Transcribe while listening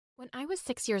When I was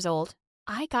 6 years old,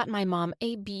 I got my mom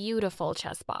a beautiful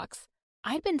chess box.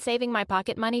 I'd been saving my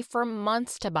pocket money for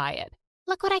months to buy it.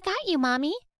 Look what I got you,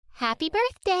 Mommy. Happy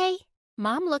birthday.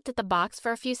 Mom looked at the box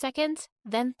for a few seconds,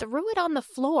 then threw it on the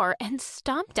floor and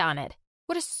stomped on it.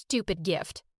 What a stupid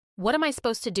gift. What am I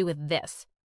supposed to do with this?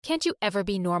 Can't you ever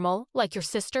be normal, like your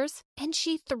sisters? And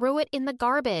she threw it in the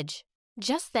garbage.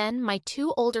 Just then, my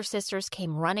two older sisters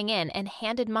came running in and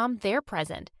handed Mom their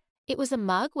present. It was a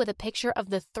mug with a picture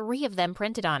of the three of them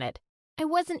printed on it. I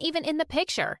wasn't even in the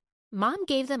picture. Mom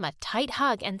gave them a tight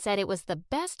hug and said it was the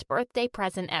best birthday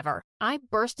present ever. I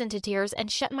burst into tears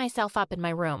and shut myself up in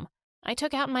my room. I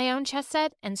took out my own chess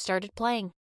set and started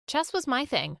playing. Chess was my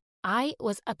thing. I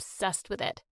was obsessed with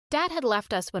it. Dad had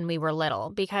left us when we were little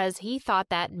because he thought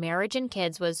that marriage and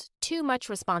kids was too much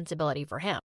responsibility for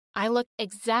him. I looked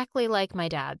exactly like my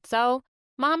dad, so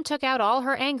Mom took out all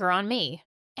her anger on me.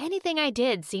 Anything I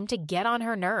did seemed to get on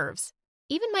her nerves.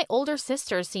 Even my older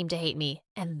sisters seemed to hate me,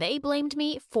 and they blamed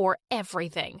me for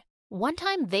everything. One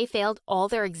time they failed all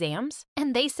their exams,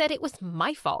 and they said it was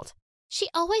my fault. She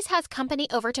always has company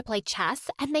over to play chess,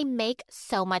 and they make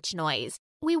so much noise.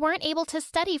 We weren't able to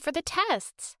study for the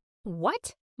tests.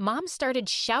 What? Mom started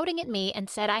shouting at me and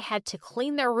said I had to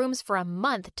clean their rooms for a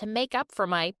month to make up for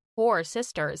my poor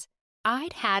sisters.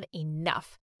 I'd had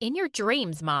enough. In your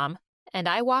dreams, Mom. And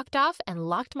I walked off and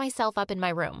locked myself up in my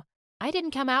room. I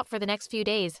didn't come out for the next few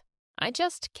days. I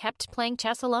just kept playing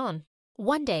chess alone.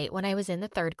 One day, when I was in the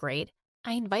 3rd grade,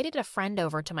 I invited a friend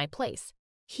over to my place.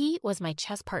 He was my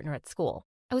chess partner at school.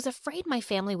 I was afraid my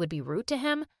family would be rude to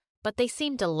him, but they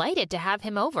seemed delighted to have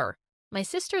him over. My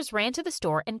sisters ran to the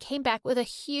store and came back with a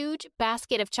huge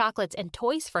basket of chocolates and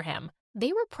toys for him.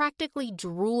 They were practically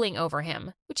drooling over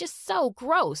him, which is so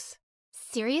gross.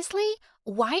 Seriously?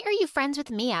 Why are you friends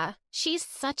with Mia? She's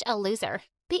such a loser.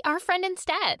 Be our friend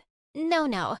instead.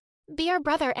 No. Be our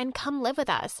brother and come live with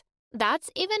us. That's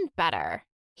even better.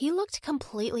 He looked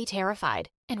completely terrified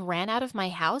and ran out of my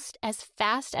house as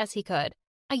fast as he could.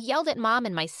 I yelled at Mom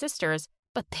and my sisters,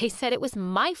 but they said it was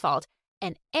my fault,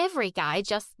 and every guy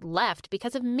just left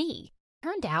because of me.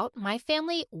 Turned out my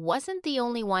family wasn't the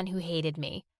only one who hated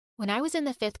me. When I was in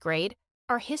the 5th grade,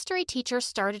 our history teacher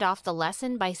started off the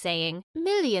lesson by saying,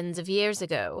 "Millions of years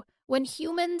ago, when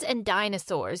humans and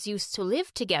dinosaurs used to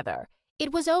live together,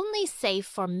 it was only safe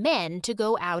for men to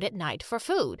go out at night for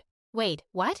food." Wait,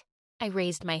 what? I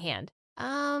raised my hand.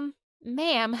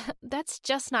 Ma'am, that's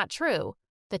just not true.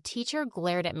 The teacher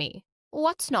glared at me.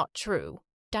 What's not true?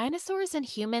 Dinosaurs and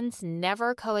humans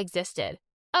never coexisted.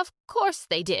 Of course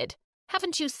they did.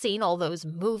 Haven't you seen all those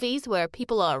movies where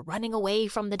people are running away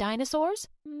from the dinosaurs?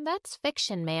 That's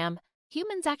fiction, ma'am.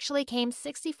 Humans actually came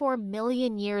 64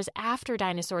 million years after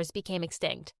dinosaurs became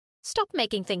extinct. Stop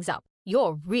making things up.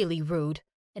 You're really rude.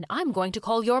 And I'm going to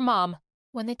call your mom.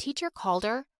 When the teacher called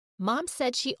her, Mom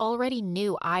said she already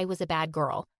knew I was a bad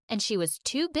girl, and she was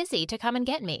too busy to come and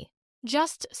get me.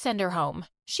 Just send her home.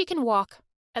 She can walk.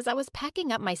 As I was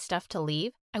packing up my stuff to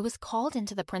leave, I was called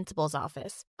into the principal's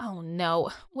office. Oh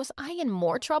no, was I in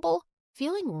more trouble?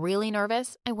 Feeling really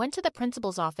nervous, I went to the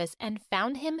principal's office and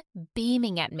found him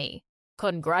beaming at me.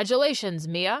 Congratulations,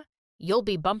 Mia. You'll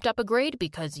be bumped up a grade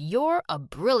because you're a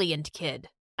brilliant kid.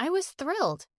 I was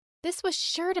thrilled. This was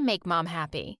sure to make Mom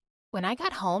happy. When I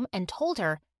got home and told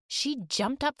her, she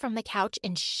jumped up from the couch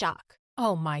in shock.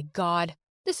 Oh my God,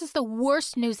 this is the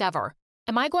worst news ever.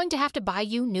 Am I going to have to buy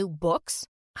you new books?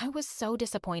 I was so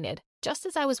disappointed. Just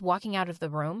as I was walking out of the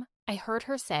room, I heard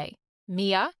her say,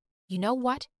 "Mia, you know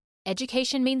what?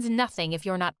 Education means nothing if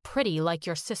you're not pretty like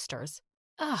your sisters."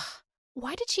 Ugh,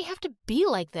 why did she have to be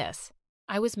like this?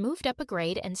 I was moved up a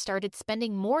grade and started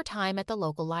spending more time at the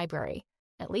local library.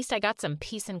 At least I got some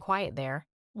peace and quiet there.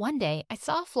 One day, I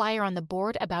saw a flyer on the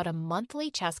board about a monthly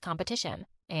chess competition,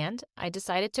 and I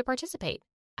decided to participate.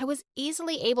 I was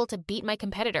easily able to beat my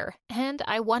competitor, and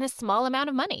I won a small amount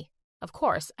of money. Of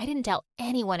course, I didn't tell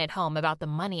anyone at home about the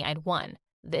money I'd won.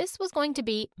 This was going to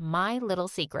be my little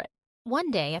secret.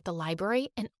 One day at the library,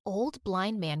 an old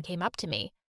blind man came up to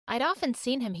me. I'd often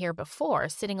seen him here before,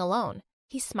 sitting alone.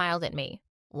 He smiled at me.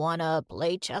 "Wanna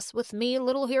play chess with me,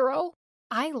 little hero?"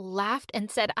 I laughed and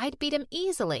said I'd beat him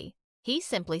easily. He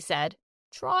simply said,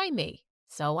 "Try me."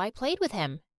 So I played with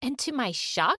him, and to my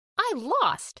shock, I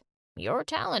lost. "You're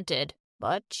talented,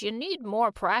 but you need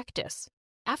more practice."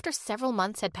 After several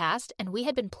months had passed and we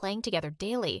had been playing together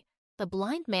daily, the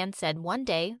blind man said one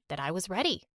day that I was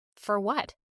ready. For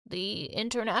what? "The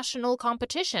international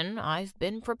competition I've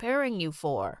been preparing you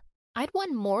for." I'd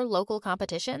won more local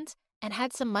competitions and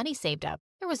had some money saved up.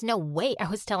 There was no way I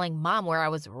was telling Mom where I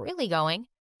was really going.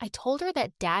 I told her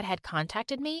that Dad had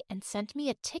contacted me and sent me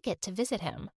a ticket to visit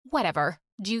him. Whatever.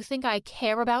 Do you think I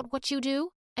care about what you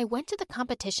do? I went to the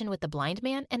competition with the blind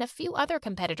man and a few other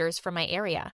competitors from my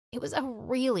area. It was a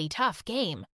really tough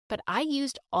game, but I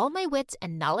used all my wits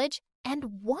and knowledge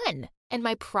and won. And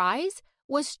my prize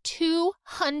was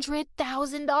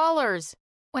 $200,000.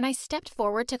 When I stepped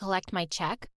forward to collect my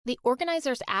check, the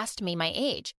organizers asked me my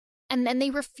age, and then they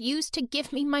refused to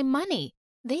give me my money.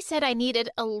 They said I needed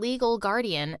a legal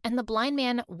guardian, and the blind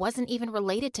man wasn't even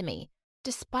related to me.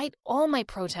 Despite all my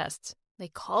protests, they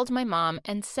called my mom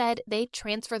and said they'd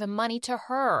transfer the money to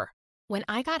her. When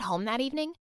I got home that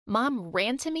evening, Mom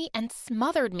ran to me and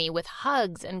smothered me with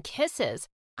hugs and kisses.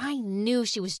 I knew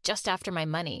she was just after my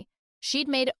money. She'd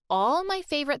made all my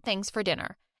favorite things for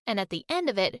dinner, and at the end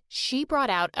of it, she brought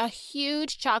out a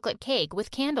huge chocolate cake with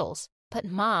candles. But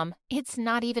Mom, it's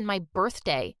not even my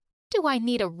birthday. Do I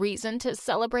need a reason to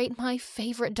celebrate my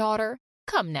favorite daughter?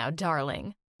 Come now,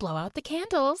 darling, blow out the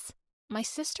candles. My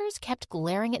sisters kept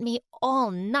glaring at me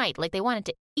all night like they wanted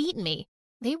to eat me.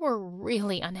 They were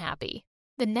really unhappy.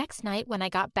 The next night when I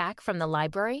got back from the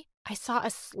library, I saw a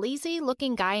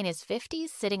sleazy-looking guy in his 50s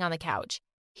sitting on the couch.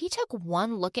 He took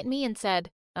one look at me and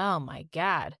said, "Oh my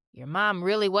God, your mom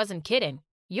really wasn't kidding.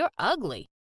 You're ugly."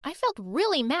 I felt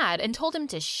really mad and told him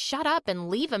to shut up and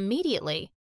leave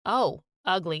immediately. "Oh,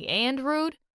 ugly and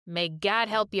rude? May God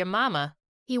help your mama."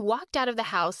 He walked out of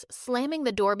the house, slamming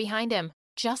the door behind him.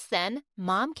 Just then,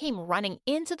 Mom came running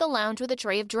into the lounge with a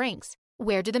tray of drinks.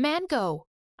 Where did the man go?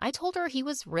 I told her he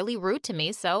was really rude to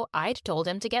me, so I'd told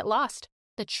him to get lost.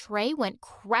 The tray went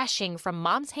crashing from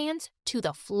Mom's hands to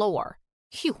the floor.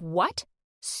 "You what?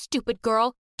 Stupid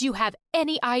girl, do you have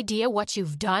any idea what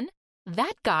you've done?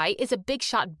 That guy is a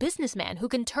big-shot businessman who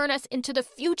can turn us into the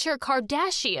future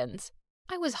Kardashians."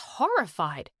 I was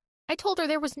horrified. I told her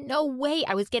there was no way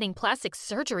I was getting plastic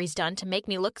surgeries done to make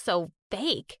me look so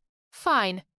fake.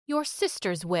 "Fine, your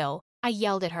sisters will," I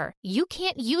yelled at her. "You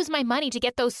can't use my money to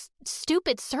get those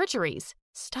stupid surgeries."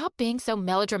 Stop being so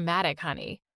melodramatic,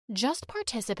 honey. Just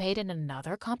participate in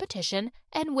another competition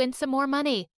and win some more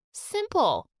money.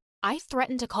 Simple. I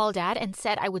threatened to call Dad and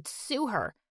said I would sue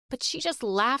her, but she just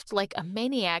laughed like a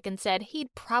maniac and said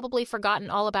he'd probably forgotten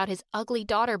all about his ugly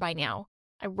daughter by now.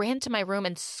 I ran to my room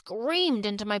and screamed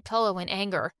into my pillow in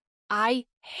anger. I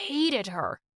hated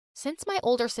her. Since my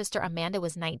older sister Amanda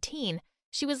was 19,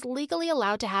 she was legally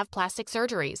allowed to have plastic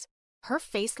surgeries. Her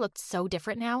face looked so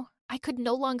different now, I could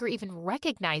no longer even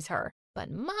recognize her. But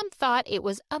Mom thought it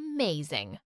was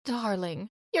amazing. "Darling,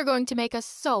 you're going to make us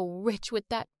so rich with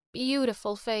that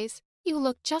beautiful face. You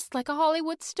look just like a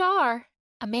Hollywood star."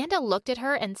 Amanda looked at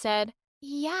her and said,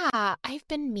 "Yeah, I've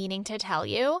been meaning to tell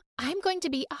you. I'm going to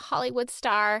be a Hollywood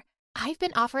star. I've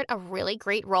been offered a really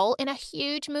great role in a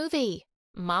huge movie."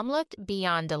 Mom looked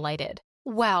beyond delighted.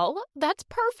 "Well, that's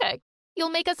perfect. You'll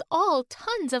make us all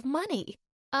tons of money."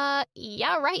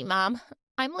 Yeah, right, Mom.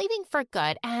 I'm leaving for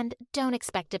good and don't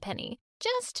expect a penny.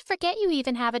 Just forget you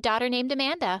even have a daughter named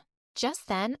Amanda." Just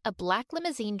then, a black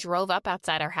limousine drove up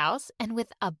outside our house, and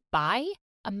with a bye,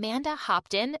 Amanda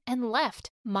hopped in and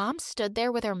left. Mom stood there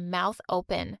with her mouth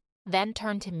open, then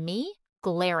turned to me,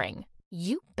 glaring.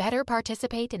 "You better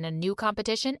participate in a new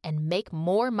competition and make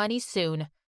more money soon,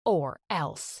 or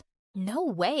else." No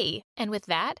way. And with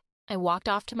that, I walked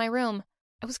off to my room.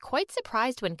 I was quite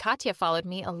surprised when Katya followed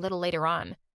me a little later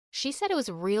on. She said it was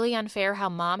really unfair how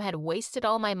Mom had wasted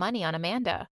all my money on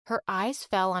Amanda. Her eyes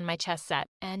fell on my chess set,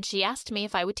 and she asked me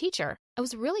if I would teach her. I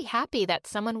was really happy that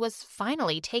someone was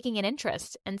finally taking an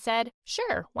interest and said,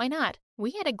 "Sure, why not?"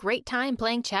 We had a great time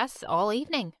playing chess all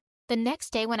evening. The next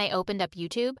day when I opened up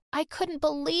YouTube, I couldn't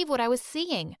believe what I was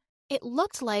seeing. It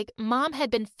looked like Mom had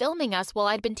been filming us while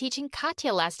I'd been teaching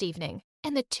Katya last evening,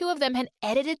 and the two of them had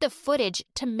edited the footage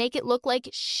to make it look like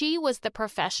she was the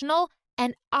professional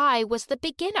and I was the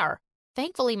beginner.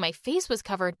 Thankfully, my face was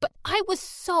covered, but I was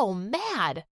so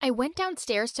mad. I went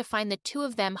downstairs to find the two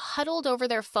of them huddled over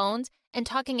their phones and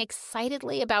talking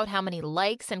excitedly about how many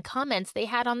likes and comments they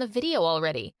had on the video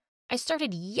already. I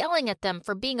started yelling at them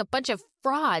for being a bunch of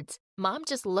frauds. Mom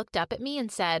just looked up at me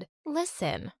and said,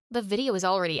 "Listen, the video is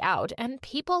already out and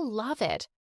people love it.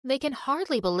 They can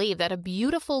hardly believe that a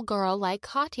beautiful girl like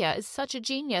Katya is such a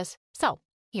genius. So,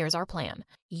 here's our plan.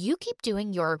 You keep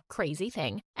doing your crazy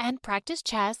thing and practice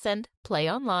chess and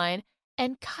play online,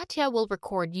 and Katya will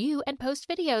record you and post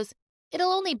videos.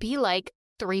 It'll only be like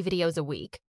 3 videos a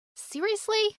week."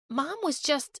 Seriously? Mom was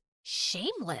just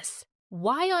shameless.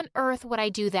 Why on earth would I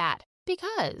do that?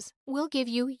 Because we'll give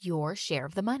you your share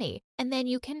of the money, and then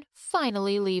you can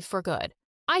finally leave for good.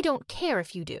 I don't care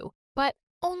if you do, but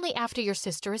only after your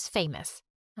sister is famous.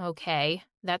 Okay,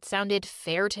 that sounded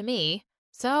fair to me.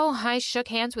 So I shook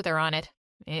hands with her on it.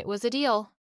 It was a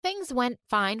deal. Things went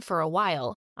fine for a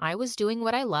while. I was doing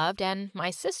what I loved, and my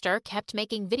sister kept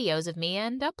making videos of me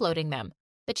and uploading them.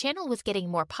 The channel was getting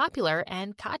more popular,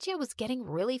 and Katya was getting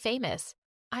really famous.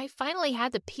 I finally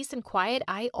had the peace and quiet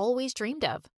I always dreamed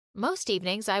of. Most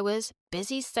evenings, I was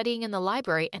busy studying in the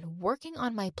library and working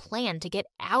on my plan to get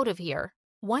out of here.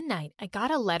 One night, I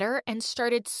got a letter and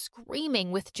started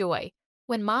screaming with joy.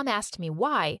 When Mom asked me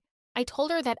why, I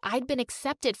told her that I'd been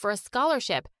accepted for a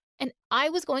scholarship and I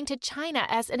was going to China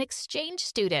as an exchange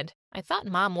student. I thought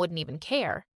Mom wouldn't even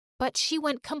care. But she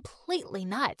went completely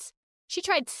nuts. She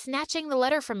tried snatching the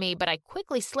letter from me, but I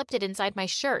quickly slipped it inside my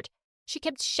shirt. She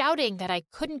kept shouting that I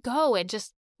couldn't go and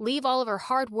just leave all of her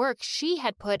hard work she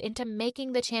had put into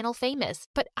making the channel famous.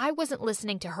 But I wasn't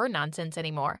listening to her nonsense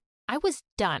anymore. I was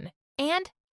done,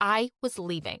 and I was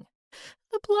leaving.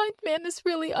 The blind man is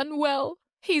really unwell.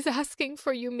 He's asking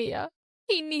for you, Mia.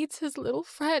 He needs his little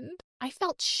friend. I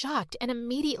felt shocked and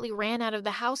immediately ran out of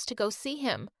the house to go see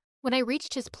him. When I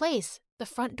reached his place, the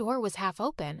front door was half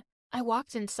open. I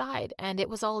walked inside, and it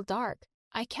was all dark.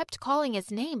 I kept calling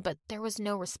his name, but there was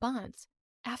no response.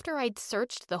 After I'd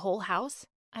searched the whole house,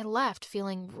 I left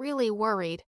feeling really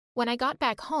worried. When I got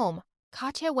back home,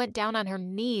 Katya went down on her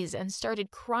knees and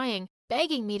started crying,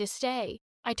 begging me to stay.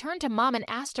 I turned to Mom and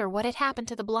asked her what had happened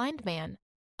to the blind man.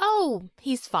 "Oh,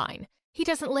 he's fine. He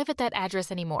doesn't live at that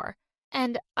address anymore.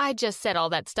 And I just said all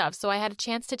that stuff so I had a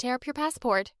chance to tear up your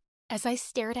passport." As I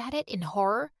stared at it in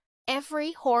horror,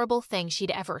 every horrible thing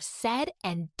she'd ever said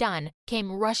and done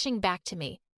came rushing back to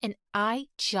me, and I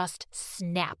just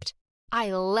snapped.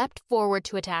 I leapt forward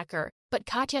to attack her, but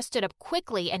Katya stood up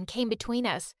quickly and came between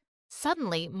us.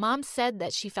 Suddenly, Mom said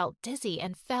that she felt dizzy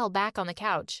and fell back on the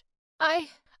couch. I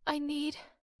need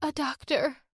a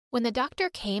doctor." When the doctor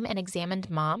came and examined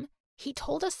Mom, he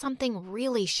told us something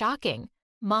really shocking.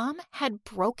 Mom had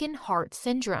broken heart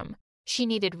syndrome. She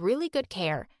needed really good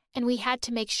care, and we had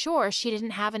to make sure she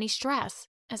didn't have any stress.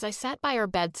 As I sat by her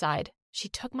bedside, she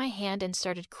took my hand and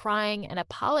started crying and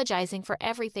apologizing for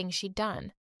everything she'd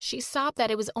done. She sobbed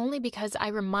that it was only because I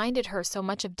reminded her so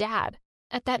much of Dad.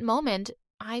 At that moment,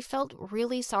 I felt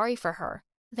really sorry for her.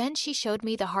 Then she showed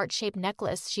me the heart-shaped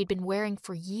necklace she'd been wearing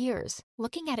for years.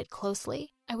 Looking at it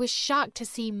closely, I was shocked to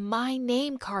see my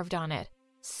name carved on it.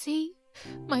 "See,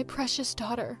 my precious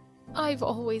daughter, I've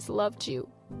always loved you,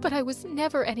 but I was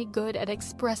never any good at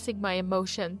expressing my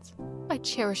emotions. I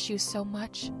cherish you so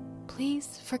much.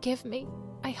 Please forgive me."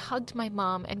 I hugged my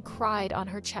mom and cried on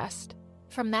her chest.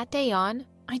 From that day on,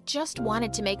 I just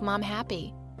wanted to make Mom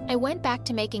happy. I went back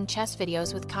to making chess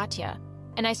videos with Katya,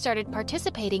 and I started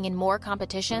participating in more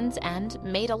competitions and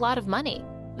made a lot of money.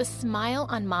 The smile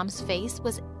on Mom's face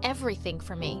was everything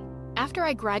for me. After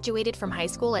I graduated from high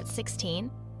school at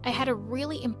 16, I had a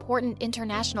really important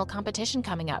international competition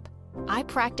coming up. I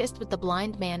practiced with the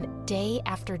blind man day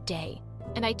after day,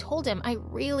 and I told him I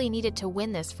really needed to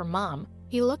win this for Mom.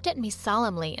 He looked at me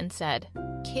solemnly and said,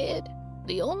 "Kid,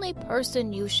 the only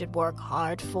person you should work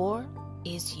hard for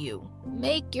is you.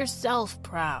 Make yourself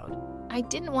proud." I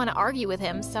didn't want to argue with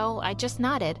him, so I just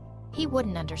nodded. He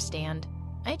wouldn't understand.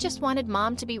 I just wanted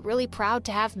Mom to be really proud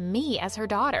to have me as her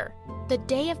daughter. The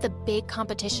day of the big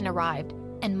competition arrived,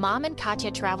 and Mom and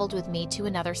Katya traveled with me to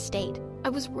another state. I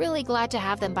was really glad to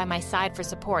have them by my side for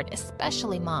support,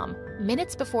 especially Mom.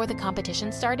 Minutes before the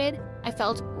competition started, I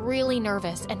felt really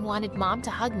nervous and wanted Mom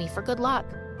to hug me for good luck.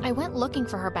 I went looking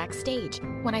for her backstage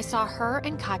when I saw her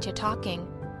and Katya talking.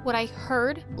 What I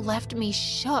heard left me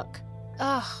shook.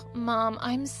 "Ugh, Mom,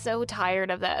 I'm so tired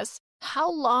of this.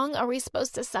 How long are we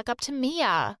supposed to suck up to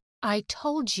Mia?" "I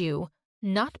told you,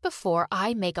 not before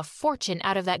I make a fortune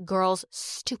out of that girl's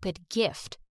stupid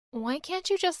gift." "Why can't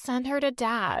you just send her to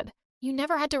Dad? You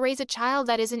never had to raise a child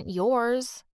that isn't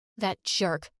yours." That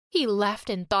jerk. He left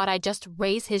and thought I'd just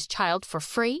raise his child for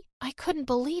free? I couldn't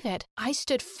believe it. I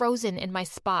stood frozen in my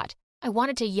spot. I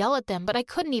wanted to yell at them, but I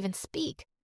couldn't even speak.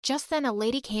 Just then, a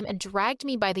lady came and dragged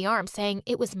me by the arm, saying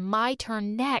it was my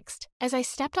turn next. As I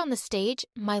stepped on the stage,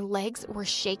 my legs were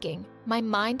shaking. My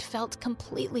mind felt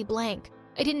completely blank.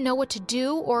 I didn't know what to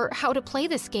do or how to play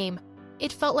this game.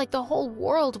 It felt like the whole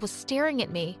world was staring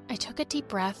at me. I took a deep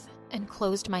breath and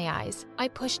closed my eyes. I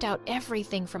pushed out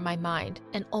everything from my mind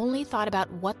and only thought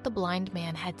about what the blind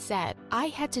man had said. I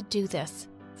had to do this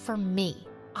for me.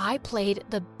 I played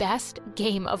the best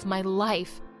game of my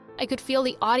life. I could feel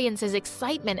the audience's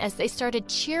excitement as they started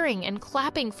cheering and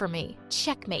clapping for me.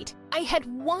 Checkmate. I had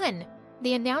won.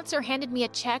 The announcer handed me a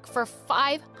check for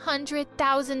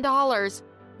 $500,000.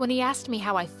 When he asked me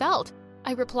how I felt,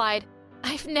 I replied,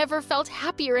 "I've never felt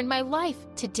happier in my life.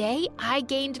 Today, I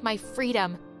gained my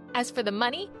freedom. As for the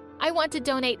money, I want to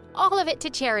donate all of it to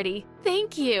charity.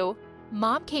 Thank you."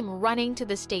 Mom came running to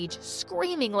the stage,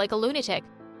 screaming like a lunatic.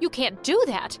 "You can't do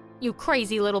that, you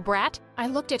crazy little brat." I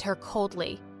looked at her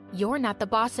coldly. "You're not the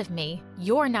boss of me.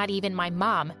 You're not even my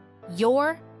mom.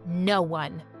 You're no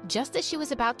one." Just as she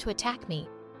was about to attack me,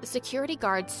 the security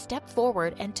guard stepped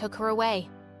forward and took her away.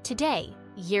 Today,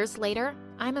 years later,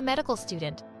 I'm a medical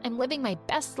student. I'm living my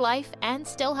best life and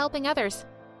still helping others.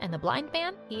 And the blind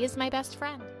man, he is my best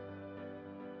friend.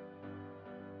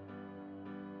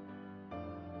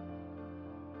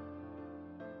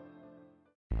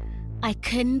 I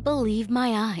couldn't believe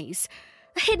my eyes.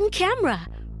 A hidden camera,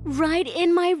 right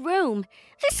in my room.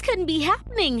 This couldn't be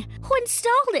happening. Who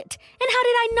installed it? And how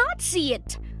did I not see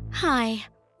it? Hi,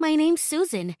 my name's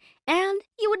Susan, and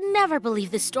you would never believe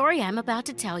the story I'm about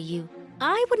to tell you.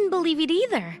 I wouldn't believe it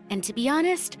either, and to be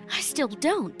honest, I still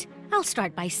don't. I'll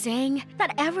start by saying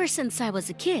that ever since I was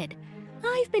a kid,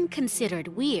 I've been considered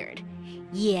weird.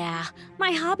 Yeah,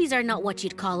 my hobbies are not what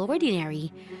you'd call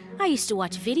ordinary. I used to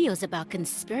watch videos about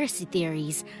conspiracy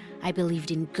theories. I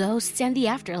believed in ghosts and the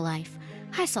afterlife.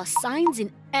 I saw signs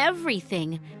in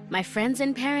everything. My friends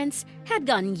and parents had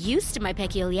gotten used to my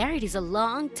peculiarities a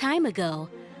long time ago.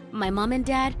 My mom and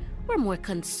dad were more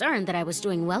concerned that I was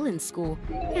doing well in school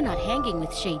and not hanging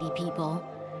with shady people.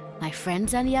 My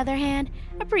friends, on the other hand,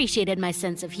 appreciated my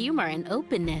sense of humor and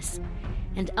openness.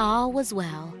 And all was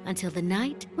well until the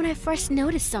night when I first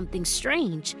noticed something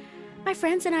strange. My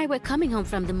friends and I were coming home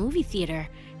from the movie theater,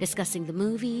 discussing the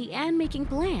movie and making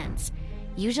plans.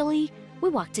 Usually, we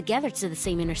walk together to the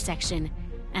same intersection,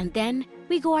 and then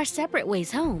we go our separate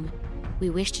ways home. We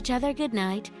wished each other good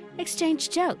night,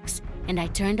 exchanged jokes, and I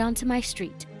turned onto my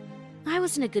street. I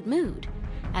was in a good mood.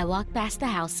 I walked past the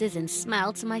houses and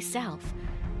smiled to myself.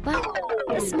 But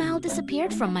the smile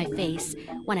disappeared from my face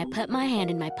when I put my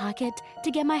hand in my pocket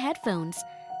to get my headphones.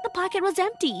 The pocket was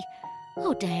empty.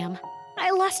 Oh, damn.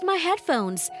 I lost my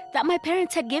headphones that my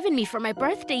parents had given me for my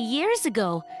birthday years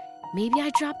ago. Maybe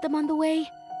I dropped them on the way?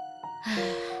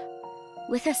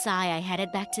 With a sigh, I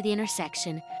headed back to the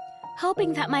intersection,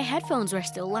 hoping that my headphones were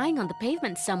still lying on the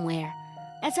pavement somewhere.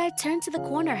 As I turned to the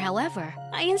corner, however,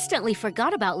 I instantly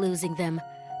forgot about losing them.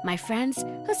 My friends,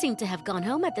 who seemed to have gone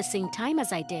home at the same time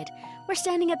as I did, were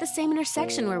standing at the same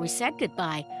intersection where we said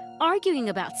goodbye, arguing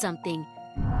about something.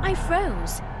 I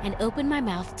froze and opened my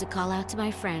mouth to call out to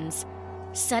my friends.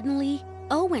 Suddenly,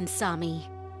 Owen saw me.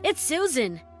 "It's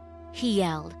Susan!" he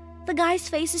yelled. The guy's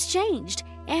faces changed,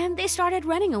 and they started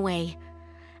running away.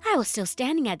 I was still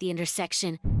standing at the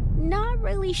intersection, not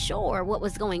really sure what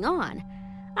was going on.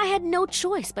 I had no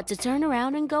choice but to turn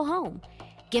around and go home,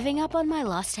 giving up on my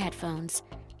lost headphones.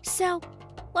 So,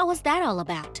 what was that all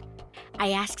about?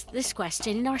 I asked this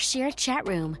question in our shared chat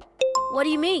room. "What do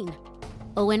you mean?"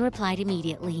 Owen replied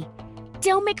immediately.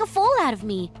 "Don't make a fool out of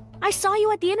me. I saw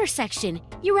you at the intersection.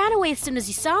 You ran away as soon as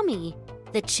you saw me."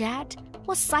 The chat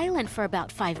was silent for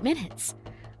about 5 minutes.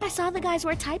 I saw the guys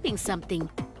were typing something,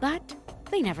 but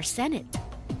they never sent it.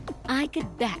 I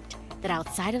could bet that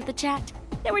outside of the chat,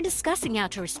 they were discussing how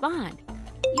to respond.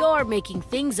 "You're making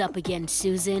things up again,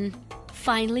 Susan,"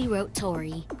 finally wrote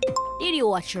Tori. "Did you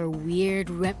watch your weird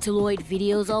reptiloid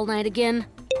videos all night again?"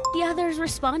 The others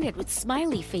responded with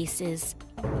smiley faces.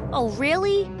 "Oh,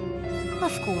 really?"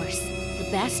 Of course, the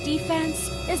best defense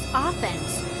is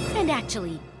offense. And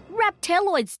actually,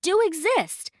 reptiloids do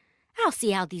exist. I'll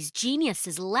see how these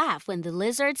geniuses laugh when the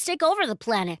lizards take over the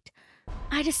planet.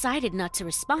 I decided not to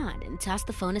respond and tossed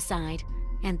the phone aside.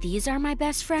 And these are my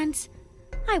best friends?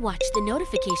 I watched the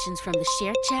notifications from the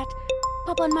shared chat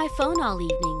pop on my phone all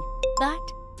evening,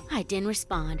 but I didn't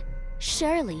respond.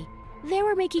 Surely, they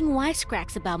were making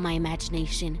wisecracks about my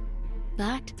imagination.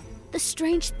 But the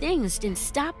strange things didn't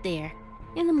stop there.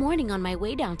 In the morning on my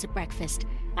way down to breakfast,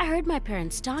 I heard my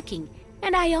parents talking,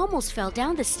 and I almost fell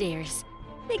down the stairs.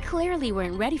 They clearly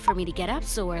weren't ready for me to get up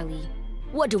so early.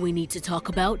 "What do we need to talk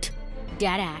about?"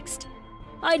 Dad asked.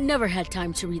 "I'd never had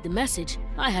time to read the message.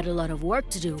 I had a lot of work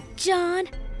to do." "John,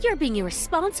 you're being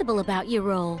irresponsible about your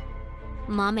role."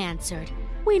 Mom answered,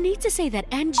 "We need to say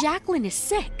that Aunt Jacqueline is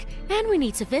sick, and we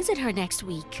need to visit her next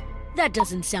week." "That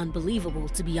doesn't sound believable,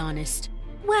 to be honest."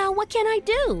 "Well, what can I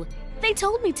do? They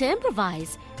told me to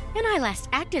improvise, and I last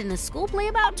acted in a school play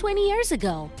about 20 years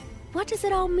ago. What does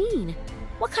it all mean?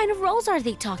 What kind of roles are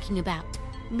they talking about?"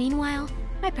 Meanwhile,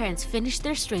 my parents finished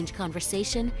their strange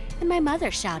conversation, and my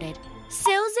mother shouted,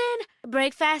 "Susan,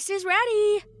 breakfast is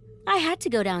ready!" I had to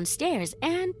go downstairs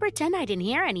and pretend I didn't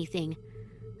hear anything.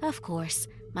 Of course,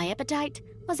 my appetite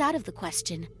was out of the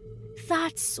question.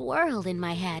 Thoughts swirled in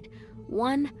my head,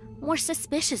 one more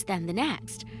suspicious than the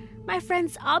next. My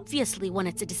friends obviously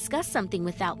wanted to discuss something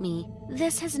without me.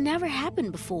 This has never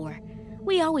happened before.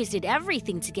 We always did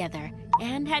everything together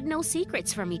and had no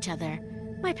secrets from each other.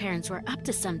 My parents were up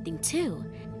to something too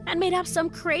and made up some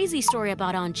crazy story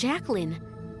about Aunt Jacqueline.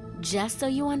 Just so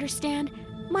you understand,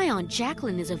 my Aunt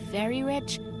Jacqueline is a very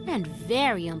rich and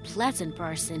very unpleasant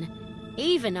person.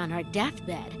 Even on her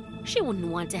deathbed, she wouldn't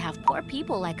want to have poor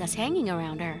people like us hanging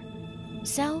around her.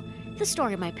 So, the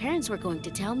story my parents were going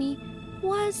to tell me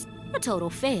was a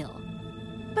total fail.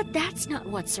 But that's not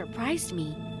what surprised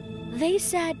me. They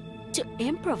said to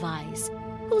improvise.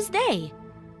 Who's they?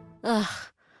 Ugh,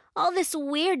 all this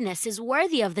weirdness is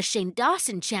worthy of the Shane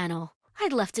Dawson channel.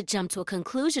 I'd love to jump to a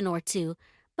conclusion or two,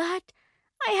 but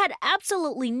I had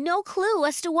absolutely no clue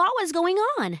as to what was going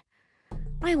on.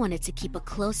 I wanted to keep a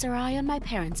closer eye on my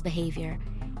parents' behavior,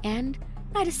 and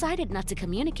I decided not to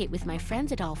communicate with my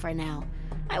friends at all for now.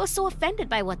 I was so offended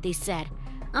by what they said.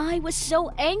 I was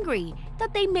so angry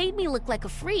that they made me look like a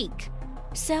freak.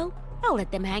 So I'll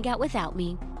let them hang out without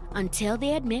me until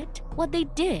they admit what they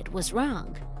did was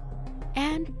wrong.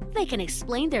 And they can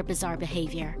explain their bizarre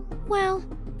behavior. Well,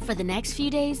 for the next few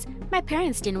days, my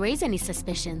parents didn't raise any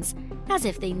suspicions, as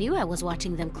if they knew I was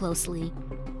watching them closely.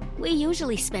 We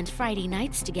usually spent Friday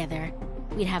nights together.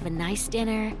 We'd have a nice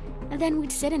dinner, and then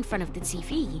we'd sit in front of the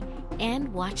TV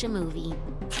and watch a movie.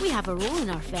 We have a rule in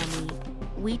our family.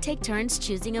 We take turns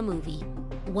choosing a movie.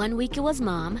 One week it was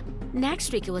Mom,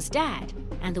 next week it was Dad,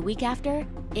 and the week after,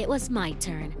 it was my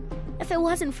turn. If it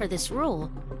wasn't for this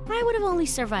rule, I would have only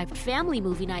survived family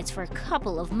movie nights for a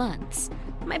couple of months.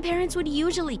 My parents would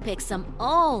usually pick some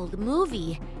old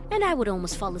movie, and I would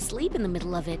almost fall asleep in the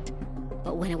middle of it.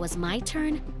 But when it was my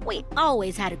turn, we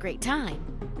always had a great time.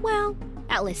 Well,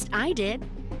 at least I did.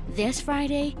 This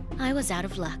Friday, I was out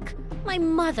of luck. My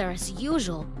mother, as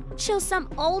usual, chose some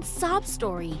old sob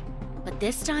story. But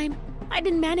this time, I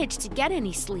didn't manage to get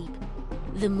any sleep.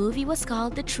 The movie was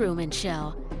called The Truman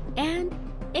Show, and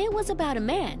it was about a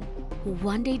man who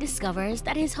one day discovers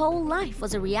that his whole life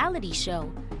was a reality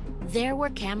show. There were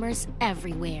cameras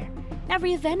everywhere.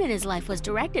 Every event in his life was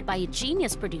directed by a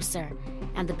genius producer,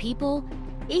 and the people,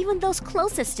 even those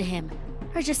closest to him,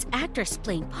 are just actors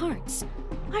playing parts.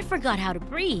 I forgot how to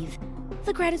breathe.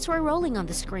 The credits were rolling on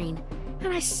the screen,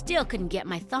 and I still couldn't get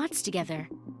my thoughts together.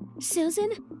 "Susan,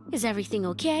 is everything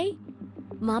okay?"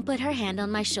 Mom put her hand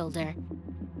on my shoulder.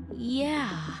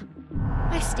 "Yeah."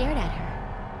 I stared at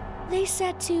her. They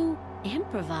said to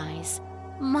improvise.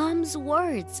 Mom's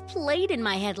words played in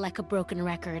my head like a broken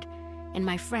record, and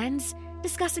my friends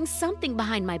discussing something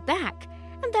behind my back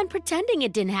and then pretending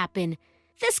it didn't happen.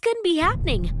 This couldn't be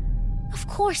happening. Of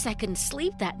course I couldn't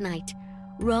sleep that night.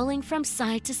 Rolling from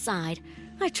side to side,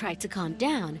 I tried to calm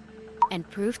down and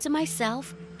prove to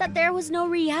myself that there was no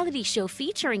reality show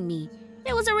featuring me.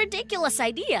 It was a ridiculous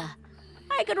idea.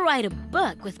 I could write a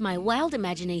book with my wild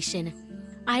imagination.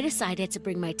 I decided to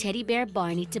bring my teddy bear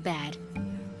Barney to bed.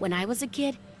 When I was a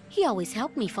kid, he always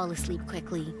helped me fall asleep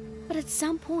quickly. But at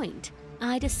some point,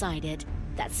 I decided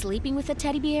that sleeping with a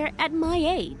teddy bear at my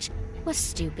age was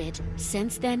stupid.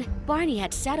 Since then, Barney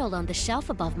had settled on the shelf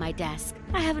above my desk.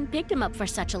 I haven't picked him up for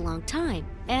such a long time,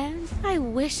 and I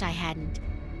wish I hadn't.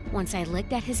 Once I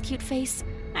looked at his cute face,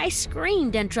 I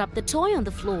screamed and dropped the toy on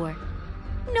the floor.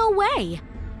 No way!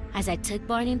 As I took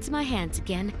Barney into my hands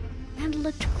again and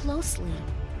looked closely,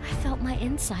 I felt my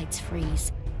insides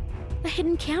freeze. A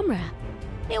hidden camera.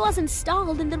 It was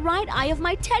installed in the right eye of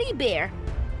my teddy bear.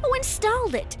 Who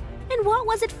installed it? And what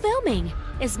was it filming?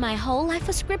 Is my whole life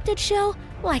a scripted show,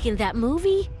 like in that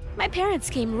movie? My parents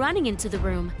came running into the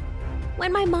room.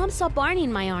 When my mom saw Barney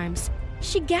in my arms,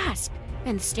 she gasped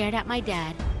and stared at my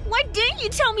dad. "Why didn't you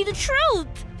tell me the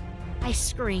truth?" I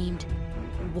screamed.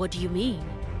 "What do you mean?"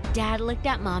 Dad looked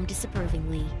at Mom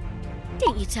disapprovingly.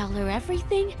 "Didn't you tell her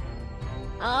everything?"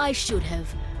 "I should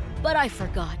have, but I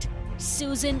forgot.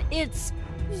 Susan, it's..."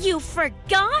 "You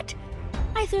forgot?"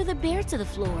 I threw the bear to the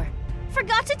floor.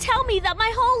 "Forgot to tell me that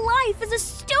my whole life is a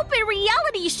stupid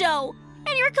reality show,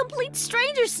 and you're complete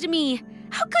strangers to me.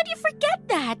 How could you forget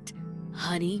that?"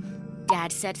 "Honey,"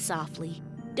 Dad said softly,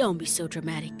 "don't be so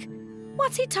dramatic."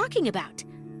 What's he talking about?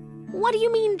 What do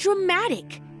you mean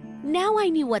dramatic? Now I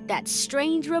knew what that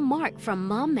strange remark from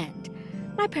Mom meant.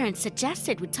 My parents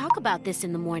suggested we talk about this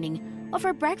in the morning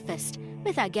over breakfast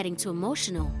without getting too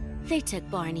emotional. They took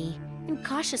Barney and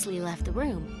cautiously left the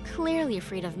room, clearly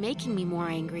afraid of making me more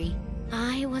angry.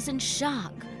 I was in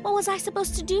shock. What was I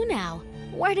supposed to do now?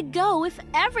 Where to go if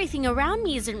everything around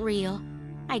me isn't real?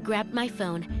 I grabbed my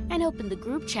phone and opened the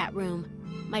group chat room.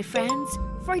 My friends,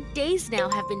 for days now,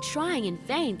 have been trying in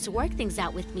vain to work things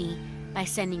out with me by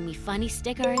sending me funny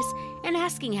stickers and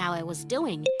asking how I was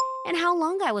doing and how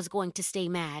long I was going to stay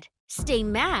mad. Stay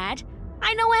mad?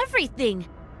 I know everything!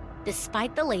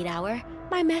 Despite the late hour,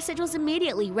 my message was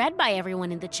immediately read by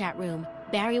everyone in the chat room.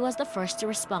 Barry was the first to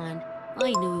respond.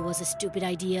 I knew it was a stupid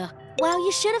idea. Well,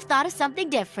 you should have thought of something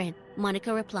different,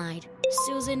 Monica replied.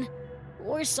 Susan,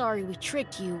 we're sorry we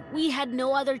tricked you. We had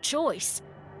no other choice.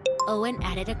 Owen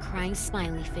added a crying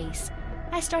smiley face.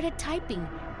 I started typing,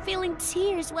 feeling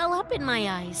tears well up in my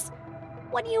eyes.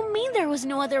 What do you mean there was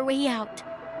no other way out?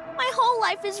 My whole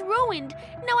life is ruined.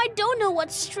 Now I don't know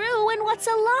what's true and what's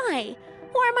a lie.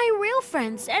 Who are my real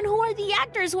friends and who are the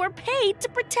actors who are paid to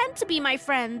pretend to be my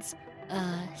friends?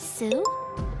 Sue?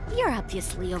 You're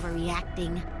obviously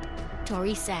overreacting,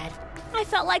 Tori said. I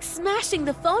felt like smashing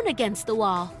the phone against the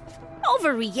wall.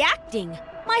 Overreacting?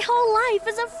 My whole life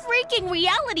is a freaking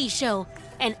reality show,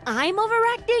 and I'm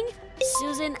overacting?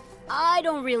 Susan, I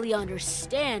don't really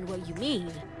understand what you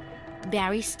mean.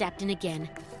 Barry stepped in again.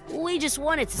 We just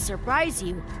wanted to surprise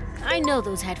you. I know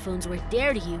those headphones were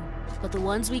dear to you, but the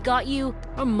ones we got you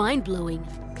are mind-blowing.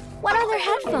 What other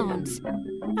headphones?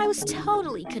 I was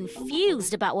totally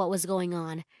confused about what was going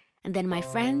on, and then my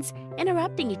friends,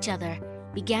 interrupting each other,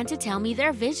 began to tell me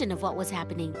their vision of what was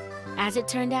happening. As it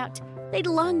turned out, they'd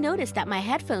long noticed that my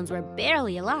headphones were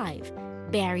barely alive.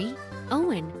 Barry,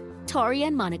 Owen, Tori,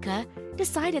 and Monica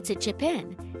decided to chip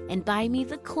in and buy me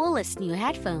the coolest new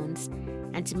headphones.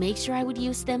 And to make sure I would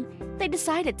use them, they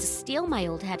decided to steal my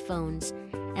old headphones.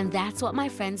 And that's what my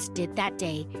friends did that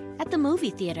day at the movie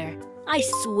theater. I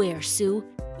swear, Sue,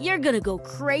 you're gonna go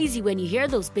crazy when you hear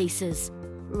those basses,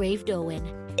 raved Owen.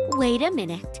 Wait a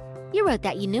minute. You wrote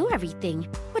that you knew everything.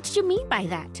 What did you mean by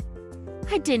that?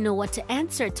 I didn't know what to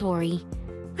answer, Tori.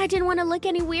 I didn't want to look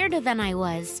any weirder than I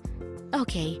was.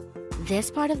 Okay,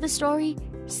 this part of the story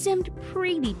seemed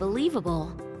pretty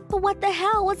believable. But what the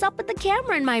hell was up with the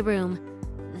camera in my room?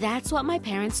 That's what my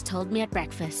parents told me at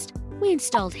breakfast. We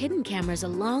installed hidden cameras a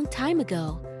long time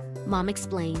ago, Mom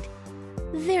explained.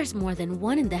 There's more than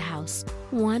one in the house,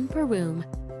 one per room.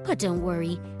 But don't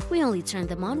worry, we only turn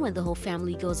them on when the whole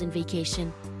family goes in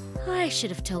vacation. I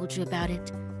should have told you about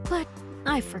it, but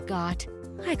I forgot.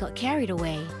 I got carried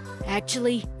away.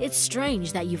 Actually, it's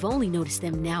strange that you've only noticed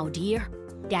them now, dear.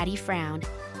 Daddy frowned.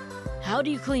 How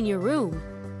do you clean your room?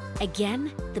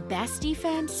 Again, the best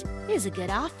defense is a good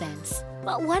offense.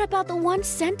 But what about the one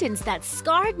sentence that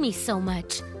scarred me so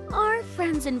much? Our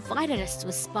friends invited us to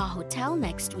a spa hotel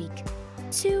next week.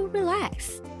 To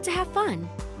relax, to have fun,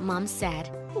 Mom said.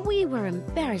 We were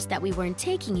embarrassed that we weren't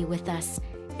taking you with us,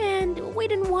 and we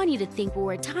didn't want you to think we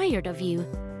were tired of you.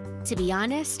 To be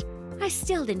honest, I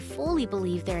still didn't fully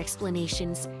believe their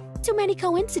explanations. Too many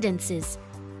coincidences,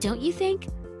 don't you think?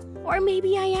 Or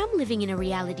maybe I am living in a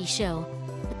reality show.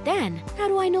 But then, how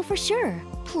do I know for sure?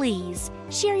 Please,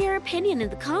 share your opinion in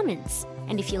the comments.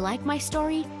 And if you like my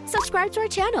story, subscribe to our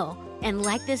channel and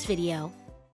like this video.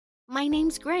 My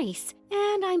name's Grace,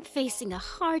 and I'm facing a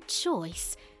hard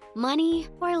choice. Money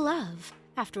or love?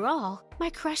 After all, my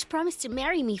crush promised to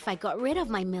marry me if I got rid of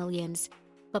my millions.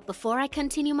 But before I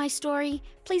continue my story,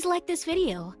 please like this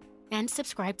video and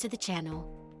subscribe to the channel.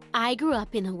 I grew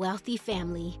up in a wealthy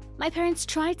family. My parents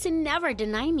tried to never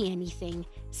deny me anything,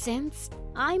 since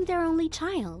I'm their only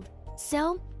child.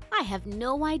 So, I have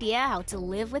no idea how to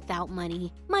live without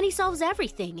money. Money solves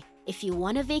everything. If you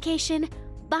want a vacation,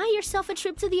 buy yourself a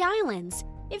trip to the islands.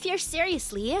 If you're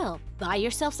seriously ill, buy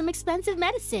yourself some expensive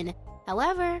medicine.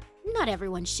 However, not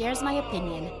everyone shares my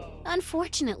opinion.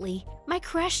 Unfortunately, my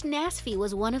crush Nasfi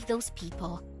was one of those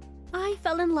people. I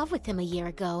fell in love with him a year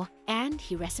ago, and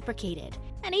he reciprocated.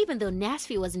 And even though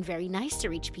Nasfi wasn't very nice to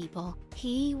rich people,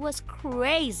 he was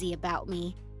crazy about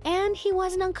me. And he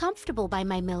wasn't uncomfortable by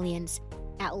my millions.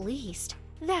 At least,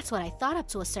 that's what I thought up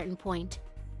to a certain point.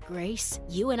 Grace,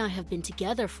 you and I have been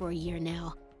together for a year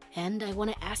now, and I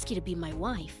want to ask you to be my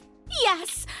wife.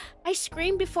 Yes! I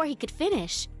screamed before he could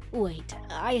finish. Wait,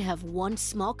 I have one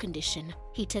small condition.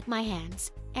 He took my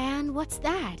hands. And what's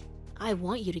that? I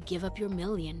want you to give up your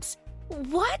millions.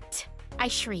 What? I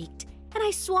shrieked, and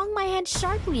I swung my hand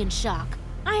sharply in shock.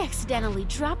 I accidentally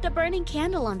dropped a burning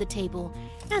candle on the table,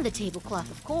 and the tablecloth,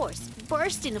 of course,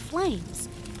 burst into flames.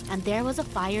 And there was a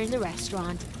fire in the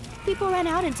restaurant. People ran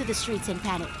out into the streets in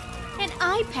panic. And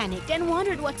I panicked and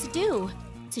wondered what to do.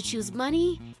 To choose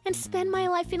money and spend my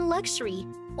life in luxury,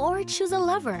 or choose a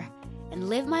lover and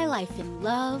live my life in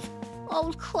love,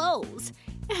 old clothes,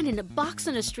 and in a box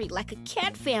on the street like a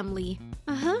cat family.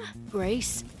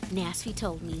 Grace, Nasfi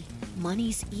told me,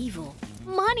 money's evil.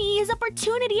 Money is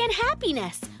opportunity and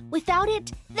happiness. Without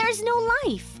it, there's no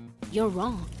life. You're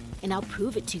wrong, and I'll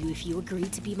prove it to you if you agree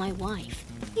to be my wife.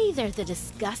 Either the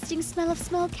disgusting smell of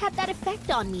smoke had that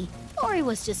effect on me, or it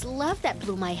was just love that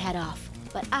blew my head off.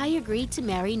 But I agreed to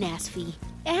marry Nasfi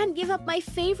and give up my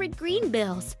favorite green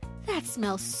bills that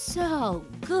smell so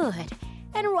good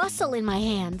and rustle in my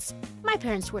hands. My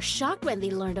parents were shocked when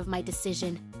they learned of my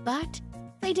decision, but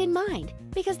they didn't mind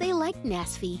because they liked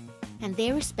Nasfi and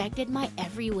they respected my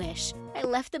every wish. I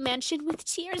left the mansion with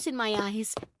tears in my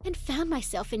eyes and found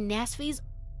myself in Nasfi's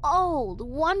old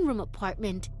one-room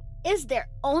apartment. Is there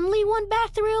only one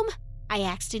bathroom? I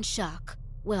asked in shock.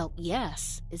 Well,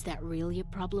 yes. Is that really a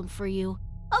problem for you?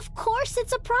 Of course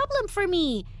it's a problem for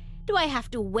me. Do I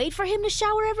have to wait for him to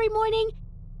shower every morning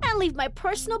and leave my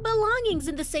personal belongings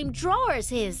in the same drawer as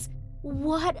his?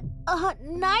 What a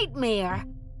nightmare.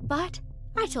 But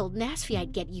I told Nasfi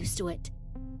I'd get used to it.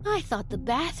 I thought the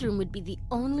bathroom would be the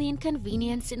only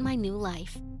inconvenience in my new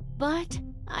life. But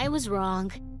I was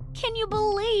wrong. Can you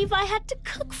believe I had to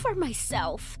cook for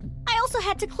myself? I also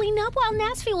had to clean up while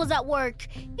Nasfi was at work.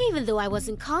 Even though I was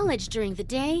in college during the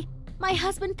day, my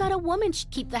husband thought a woman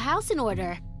should keep the house in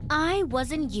order. I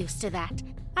wasn't used to that.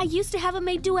 I used to have a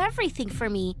maid do everything for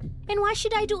me. And why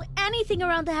should I do anything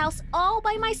around the house all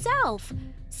by myself?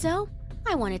 So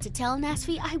I wanted to tell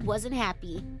Nasfi I wasn't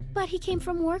happy. But he came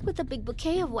from work with a big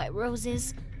bouquet of white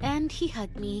roses, and he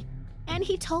hugged me. And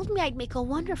he told me I'd make a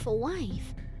wonderful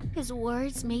wife. His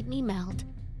words made me melt.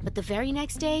 But the very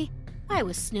next day, I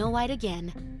was Snow White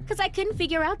again, because I couldn't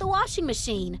figure out the washing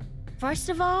machine. First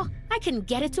of all, I couldn't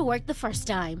get it to work the first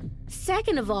time.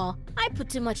 Second of all, I put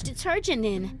too much detergent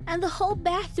in, and the whole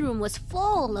bathroom was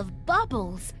full of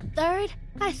bubbles. Third,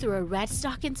 I threw a red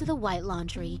sock into the white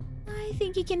laundry. I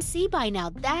think you can see by now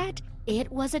that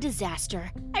it was a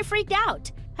disaster. I freaked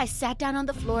out. I sat down on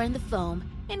the floor in the foam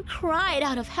and cried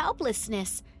out of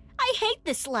helplessness. I hate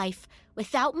this life.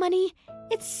 Without money,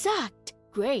 it sucked.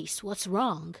 Grace, what's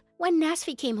wrong? When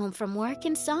Nasfi came home from work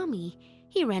and saw me,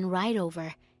 he ran right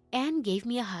over and gave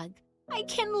me a hug. I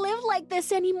can't live like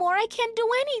this anymore. I can't do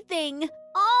anything.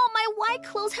 All my white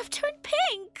clothes have turned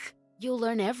pink. You'll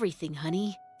learn everything,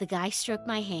 honey. The guy stroked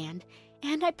my hand,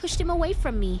 and I pushed him away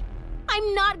from me.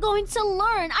 I'm not going to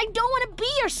learn. I don't want to be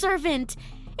your servant.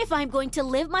 If I'm going to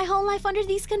live my whole life under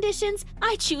these conditions,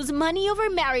 I choose money over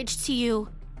marriage to you.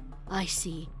 I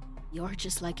see. You're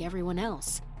just like everyone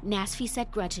else, Nasfi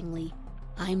said grudgingly.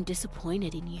 I'm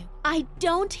disappointed in you. I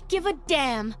don't give a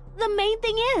damn. The main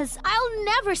thing is, I'll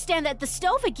never stand at the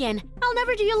stove again. I'll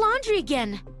never do your laundry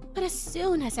again. But as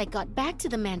soon as I got back to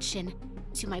the mansion,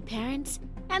 to my parents,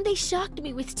 and they shocked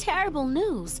me with terrible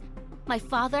news. My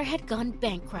father had gone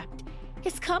bankrupt.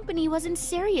 His company was in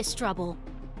serious trouble.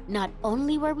 Not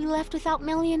only were we left without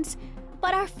millions,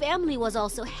 but our family was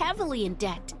also heavily in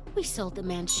debt. We sold the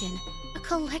mansion, a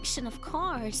collection of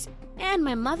cars, and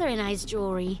my mother and I's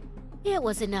jewelry. It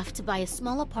was enough to buy a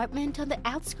small apartment on the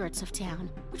outskirts of town,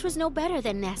 which was no better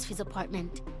than Nasfi's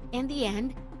apartment. In the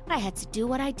end, I had to do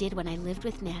what I did when I lived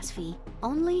with Nasfi,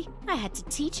 only I had to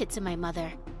teach it to my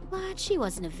mother. But she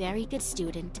wasn't a very good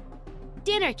student.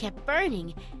 Dinner kept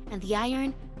burning, and the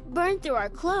iron burned through our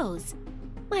clothes.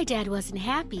 My dad wasn't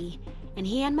happy, and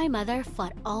he and my mother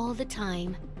fought all the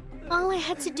time. All I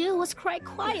had to do was cry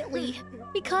quietly,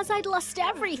 because I'd lost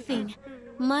everything,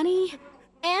 money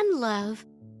and love.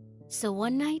 So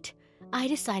one night, I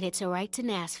decided to write to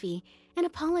Nasfi and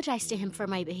apologize to him for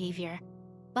my behavior.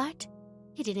 But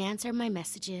he didn't answer my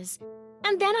messages.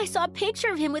 And then I saw a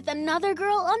picture of him with another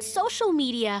girl on social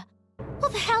media.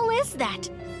 What the hell is that?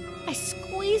 I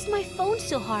squeezed my phone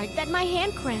so hard that my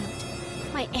hand cramped.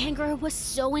 My anger was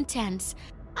so intense.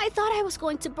 I thought I was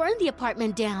going to burn the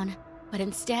apartment down. But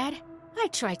instead, I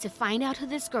tried to find out who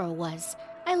this girl was.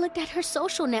 I looked at her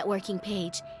social networking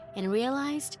page and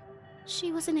realized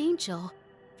she was an angel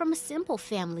from a simple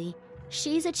family.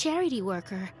 She's a charity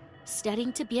worker,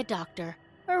 studying to be a doctor.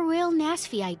 A real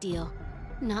Nasfi ideal,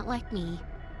 not like me.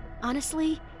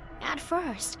 Honestly, at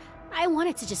first, I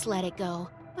wanted to just let it go,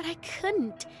 but I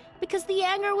couldn't because the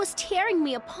anger was tearing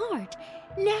me apart.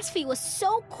 Nasfi was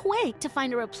so quick to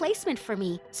find a replacement for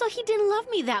me, so he didn't love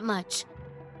me that much.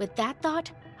 With that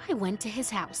thought, I went to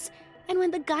his house, and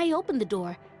when the guy opened the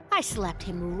door, I slapped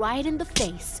him right in the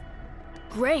face.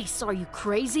 Grace, are you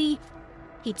crazy?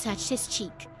 He touched his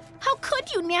cheek. How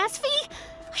could you, Nasfi?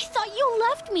 I thought you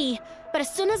left me, but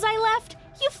as soon as I left,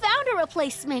 you found a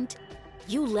replacement.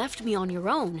 You left me on your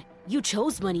own. You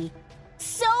chose money.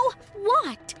 So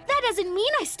what? That doesn't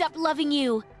mean I stopped loving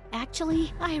you.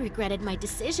 Actually, I regretted my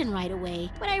decision right away,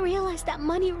 but I realized that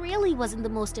money really wasn't the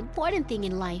most important thing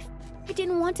in life. I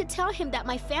didn't want to tell him that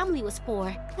my family was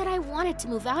poor, that I wanted to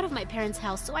move out of my parents'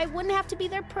 house so I wouldn't have to be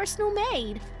their personal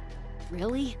maid.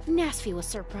 Really? Nasfi was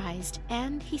surprised,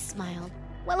 and he smiled.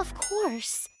 Well, of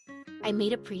course. I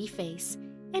made a pretty face,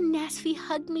 and Nasfi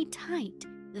hugged me tight.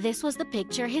 This was the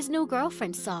picture his new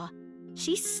girlfriend saw.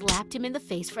 She slapped him in the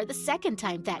face for the second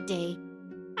time that day.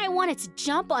 I wanted to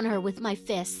jump on her with my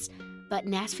fists, but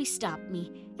Nasfi stopped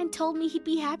me and told me he'd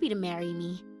be happy to marry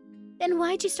me. Then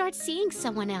why'd you start seeing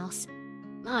someone else?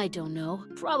 I don't know.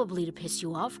 Probably to piss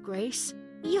you off, Grace.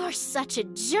 You're such a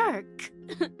jerk.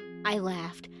 I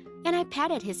laughed, and I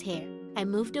patted his hair. I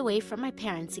moved away from my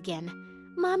parents again.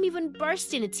 Mom even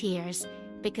burst into tears,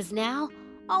 because now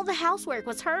all the housework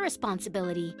was her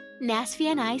responsibility. Nasfi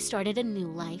and I started a new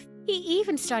life. He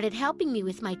even started helping me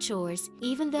with my chores,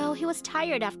 even though he was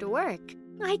tired after work.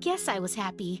 I guess I was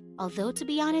happy, although to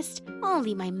be honest,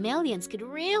 only my millions could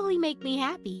really make me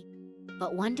happy.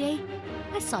 But one day,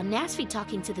 I saw Nasfi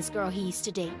talking to this girl he used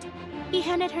to date. He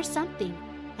handed her something,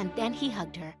 and then he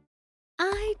hugged her.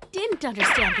 I didn't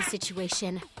understand the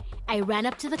situation. I ran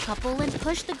up to the couple and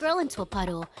pushed the girl into a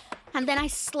puddle, and then I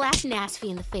slapped Nasfi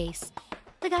in the face.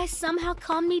 The guy somehow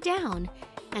calmed me down,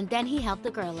 and then he helped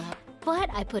the girl up.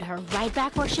 But I put her right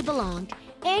back where she belonged,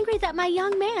 angry that my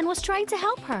young man was trying to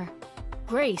help her.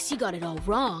 Grace, you got it all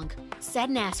wrong, said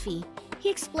Nasfi. He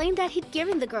explained that he'd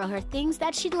given the girl her things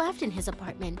that she'd left in his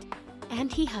apartment.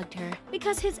 And he hugged her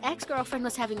because his ex-girlfriend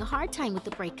was having a hard time with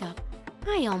the breakup.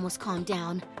 I almost calmed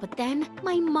down, but then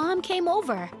my mom came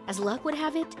over. As luck would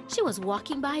have it, she was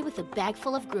walking by with a bag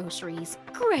full of groceries.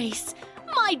 Grace,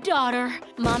 my daughter!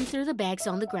 Mom threw the bags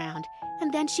on the ground,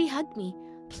 and then she hugged me.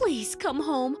 Please come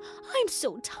home. I'm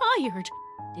so tired.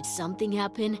 Did something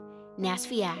happen?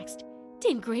 Nasfi asked.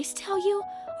 Didn't Grace tell you?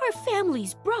 Our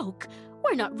family's broke.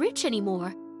 We're not rich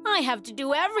anymore. I have to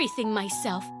do everything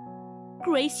myself.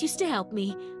 Grace used to help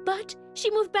me, but she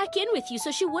moved back in with you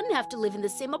so she wouldn't have to live in the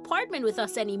same apartment with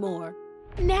us anymore.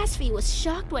 Nasfi was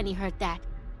shocked when he heard that.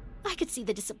 I could see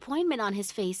the disappointment on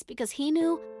his face because he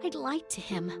knew I'd lied to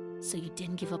him. So you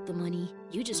didn't give up the money.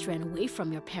 You just ran away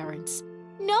from your parents.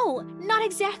 No, not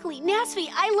exactly. Nasfi,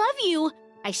 I love you!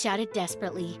 I shouted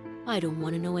desperately. I don't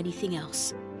want to know anything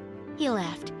else. He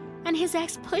laughed, and his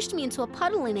ex pushed me into a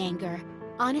puddle in anger.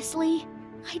 Honestly,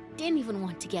 I didn't even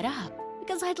want to get up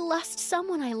because I'd lost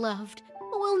someone I loved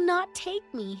who will not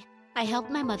take me. I helped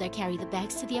my mother carry the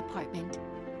bags to the apartment.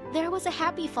 There was a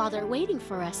happy father waiting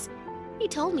for us. He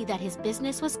told me that his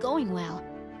business was going well.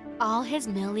 All his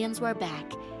millions were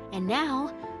back, and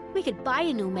now we could buy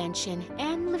a new mansion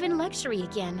and live in luxury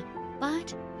again.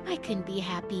 But I couldn't be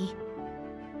happy.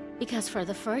 Because for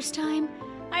the first time,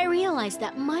 I realized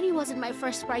that money wasn't my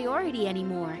first priority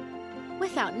anymore.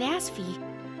 Without Nasfi,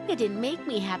 it didn't make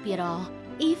me happy at all.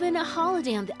 Even a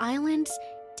holiday on the islands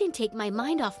didn't take my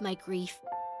mind off my grief.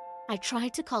 I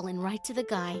tried to call and write to the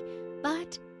guy,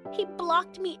 but he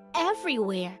blocked me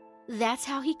everywhere. That's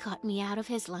how he cut me out of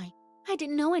his life. I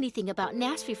didn't know anything about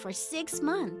Nasfi for 6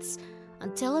 months,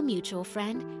 until a mutual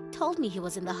friend told me he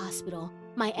was in the hospital.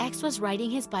 My ex was riding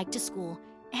his bike to school,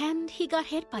 and he got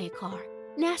hit by a car.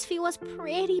 Nasfi was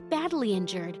pretty badly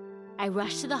injured. I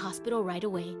rushed to the hospital right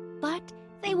away, but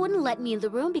they wouldn't let me in the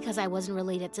room because I wasn't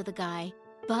related to the guy.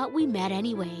 But we met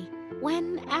anyway,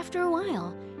 when, after a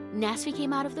while, Nasfi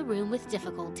came out of the room with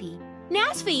difficulty.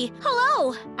 Nasfi,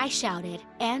 hello! I shouted,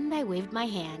 and I waved my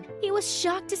hand. He was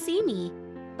shocked to see me,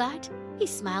 but he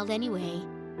smiled anyway.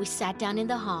 We sat down in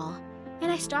the hall,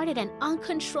 and I started an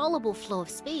uncontrollable flow of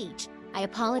speech. I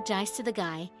apologized to the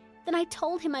guy. Then I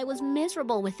told him I was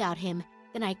miserable without him.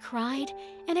 Then I cried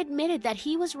and admitted that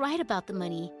he was right about the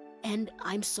money. And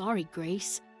I'm sorry,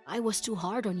 Grace. I was too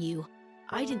hard on you.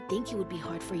 I didn't think it would be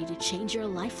hard for you to change your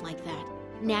life like that.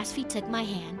 Nasfi took my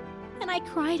hand, and I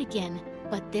cried again.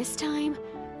 But this time,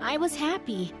 I was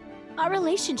happy. Our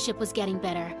relationship was getting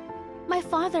better. My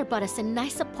father bought us a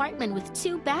nice apartment with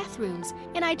 2 bathrooms,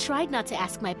 and I tried not to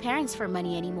ask my parents for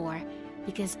money anymore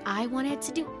because I wanted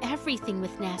to do everything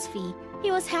with Nasfi.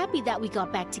 He was happy that we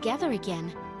got back together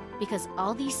again because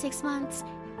all these 6 months,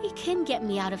 he couldn't get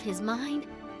me out of his mind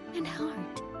and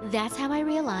heart. That's how I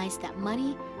realized that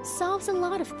money solves a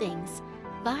lot of things,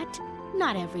 but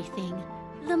not everything.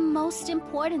 The most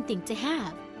important thing to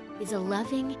have is a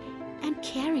loving and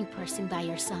caring person by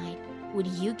your side. Would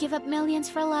you give up millions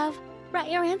for love?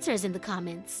 Write your answers in the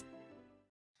comments.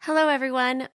 Hello,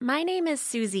 everyone. My name is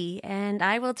Susie, and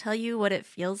I will tell you what it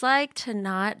feels like to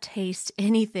not taste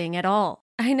anything at all.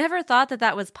 I never thought that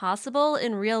that was possible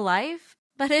in real life,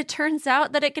 but it turns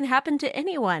out that it can happen to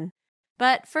anyone.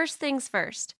 But first things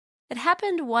first. It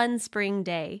happened one spring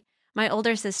day. My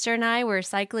older sister and I were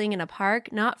cycling in a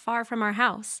park not far from our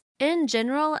house. In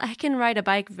general, I can ride a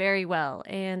bike very well,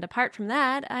 and apart from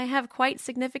that, I have quite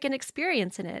significant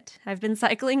experience in it. I've been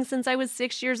cycling since I was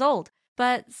 6 years old,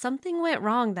 but something went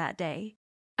wrong that day.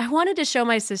 I wanted to show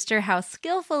my sister how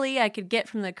skillfully I could get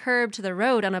from the curb to the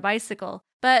road on a bicycle,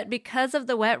 but because of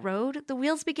the wet road, the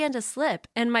wheels began to slip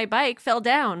and my bike fell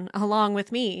down along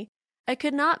with me. I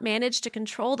could not manage to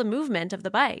control the movement of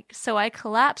the bike, so I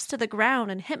collapsed to the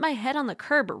ground and hit my head on the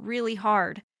curb really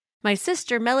hard. My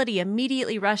sister, Melody,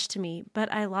 immediately rushed to me,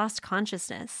 but I lost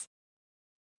consciousness.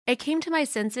 I came to my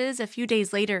senses a few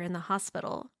days later in the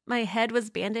hospital. My head was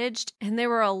bandaged, and there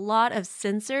were a lot of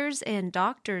sensors and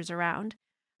doctors around.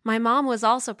 My mom was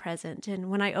also present, and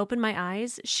when I opened my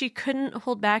eyes, she couldn't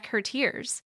hold back her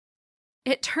tears.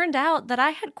 It turned out that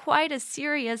I had quite a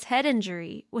serious head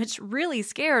injury, which really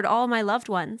scared all my loved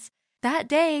ones. That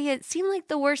day, it seemed like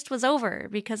the worst was over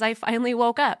because I finally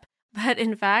woke up, but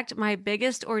in fact, my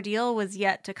biggest ordeal was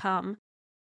yet to come.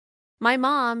 My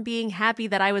mom, being happy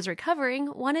that I was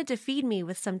recovering, wanted to feed me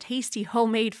with some tasty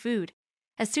homemade food.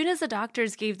 As soon as the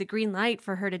doctors gave the green light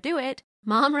for her to do it,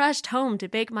 Mom rushed home to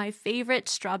bake my favorite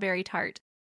strawberry tart.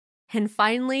 And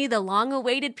finally, the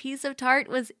long-awaited piece of tart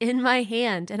was in my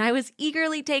hand, and I was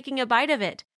eagerly taking a bite of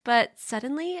it. But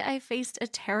suddenly, I faced a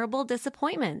terrible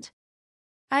disappointment.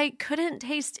 I couldn't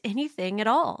taste anything at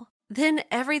all. Then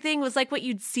everything was like what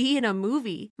you'd see in a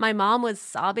movie. My mom was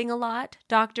sobbing a lot,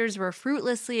 doctors were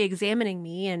fruitlessly examining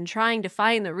me and trying to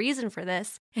find the reason for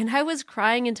this, and I was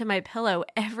crying into my pillow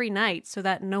every night so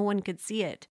that no one could see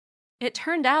it. It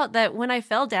turned out that when I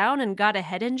fell down and got a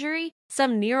head injury,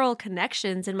 some neural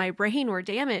connections in my brain were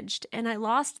damaged, and I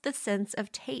lost the sense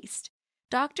of taste.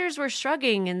 Doctors were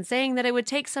shrugging and saying that it would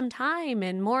take some time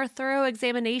and more thorough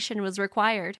examination was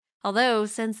required. Although,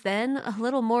 since then, a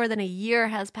little more than a year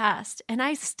has passed, and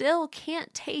I still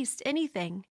can't taste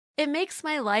anything. It makes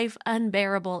my life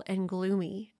unbearable and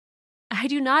gloomy. I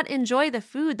do not enjoy the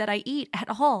food that I eat at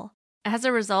all. As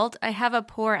a result, I have a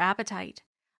poor appetite.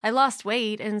 I lost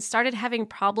weight and started having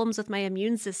problems with my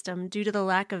immune system due to the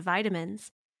lack of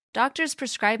vitamins. Doctors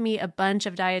prescribed me a bunch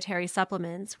of dietary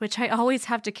supplements, which I always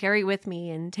have to carry with me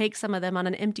and take some of them on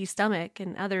an empty stomach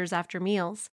and others after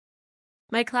meals.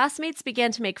 My classmates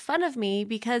began to make fun of me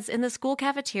because in the school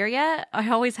cafeteria, I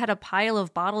always had a pile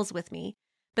of bottles with me.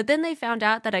 But then they found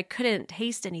out that I couldn't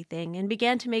taste anything and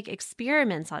began to make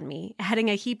experiments on me, adding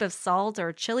a heap of salt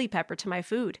or chili pepper to my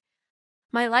food.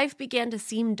 My life began to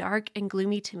seem dark and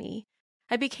gloomy to me.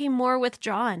 I became more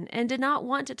withdrawn and did not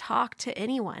want to talk to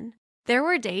anyone. There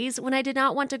were days when I did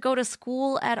not want to go to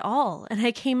school at all, and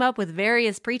I came up with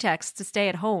various pretexts to stay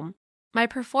at home. My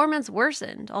performance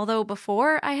worsened, although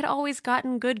before I had always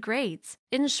gotten good grades.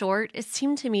 In short, it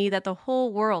seemed to me that the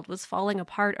whole world was falling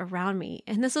apart around me,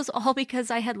 and this was all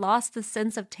because I had lost the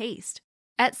sense of taste.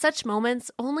 At such moments,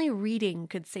 only reading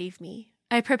could save me.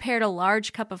 I prepared a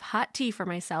large cup of hot tea for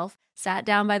myself, sat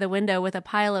down by the window with a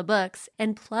pile of books,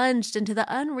 and plunged into the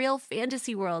unreal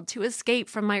fantasy world to escape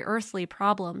from my earthly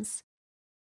problems.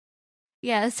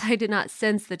 Yes, I did not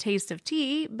sense the taste of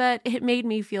tea, but it made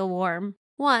me feel warm.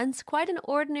 Once, quite an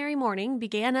ordinary morning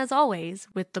began as always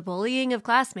with the bullying of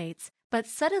classmates, but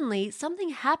suddenly something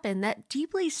happened that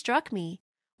deeply struck me.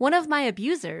 One of my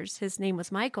abusers, his name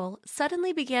was Michael,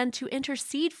 suddenly began to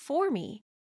intercede for me.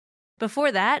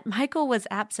 Before that, Michael was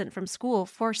absent from school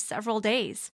for several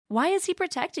days. Why is he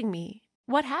protecting me?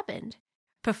 What happened?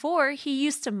 Before, he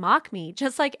used to mock me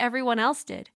just like everyone else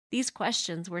did. These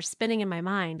questions were spinning in my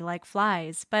mind like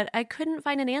flies, but I couldn't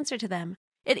find an answer to them.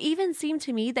 It even seemed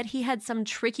to me that he had some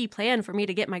tricky plan for me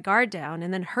to get my guard down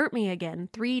and then hurt me again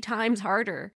 3 times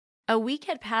harder. A week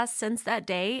had passed since that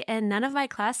day, and none of my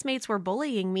classmates were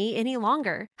bullying me any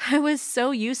longer. I was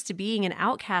so used to being an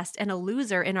outcast and a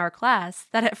loser in our class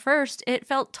that at first it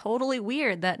felt totally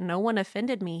weird that no one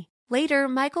offended me. Later,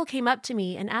 Michael came up to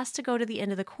me and asked to go to the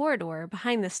end of the corridor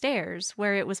behind the stairs,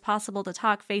 where it was possible to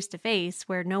talk face to face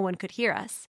where no one could hear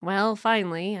us. Well,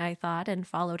 finally, I thought, and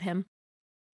followed him.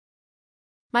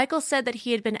 Michael said that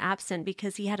he had been absent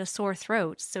because he had a sore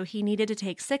throat, so he needed to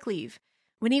take sick leave.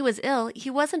 When he was ill, he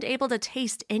wasn't able to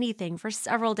taste anything for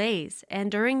several days,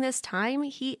 and during this time,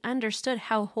 he understood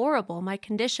how horrible my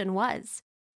condition was.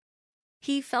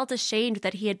 He felt ashamed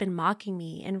that he had been mocking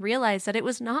me and realized that it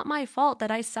was not my fault that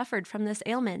I suffered from this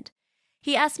ailment.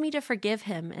 He asked me to forgive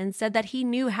him and said that he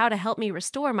knew how to help me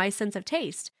restore my sense of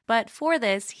taste, but for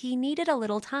this, he needed a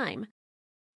little time.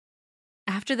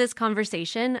 After this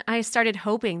conversation, I started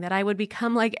hoping that I would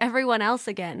become like everyone else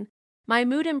again. My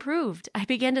mood improved, I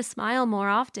began to smile more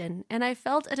often, and I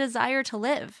felt a desire to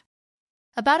live.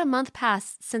 About a month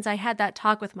passed since I had that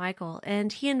talk with Michael,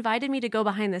 and he invited me to go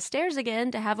behind the stairs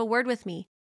again to have a word with me.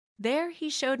 There, he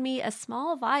showed me a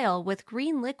small vial with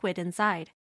green liquid inside.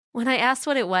 When I asked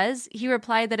what it was, he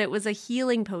replied that it was a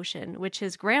healing potion, which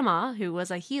his grandma, who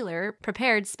was a healer,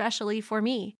 prepared specially for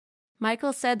me.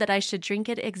 Michael said that I should drink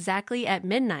it exactly at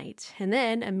midnight and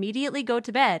then immediately go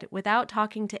to bed without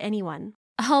talking to anyone.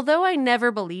 Although I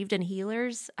never believed in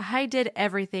healers, I did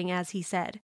everything as he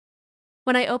said.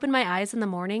 When I opened my eyes in the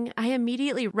morning, I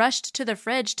immediately rushed to the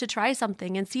fridge to try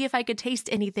something and see if I could taste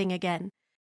anything again.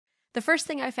 The first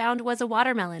thing I found was a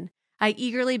watermelon. I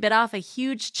eagerly bit off a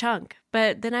huge chunk,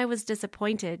 but then I was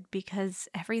disappointed because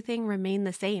everything remained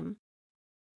the same.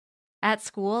 At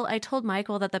school, I told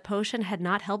Michael that the potion had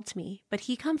not helped me, but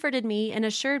he comforted me and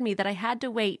assured me that I had to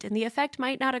wait and the effect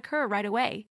might not occur right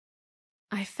away.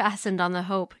 I fastened on the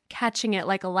hope, catching it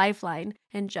like a lifeline,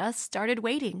 and just started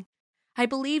waiting. I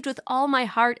believed with all my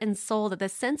heart and soul that the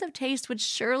sense of taste would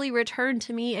surely return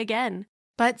to me again.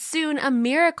 But soon a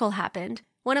miracle happened.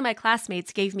 One of my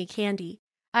classmates gave me candy.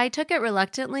 I took it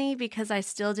reluctantly because I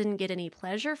still didn't get any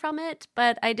pleasure from it,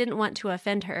 but I didn't want to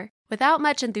offend her. Without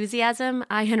much enthusiasm,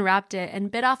 I unwrapped it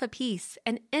and bit off a piece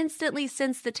and instantly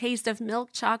sensed the taste of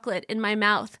milk chocolate in my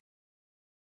mouth.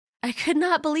 I could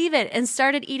not believe it and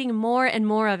started eating more and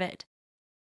more of it.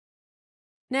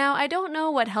 Now, I don't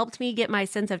know what helped me get my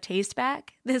sense of taste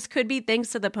back. This could be thanks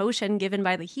to the potion given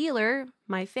by the healer,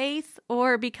 my faith,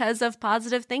 or because of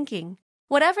positive thinking.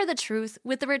 Whatever the truth,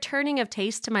 with the returning of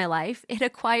taste to my life, it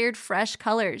acquired fresh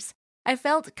colors. I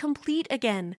felt complete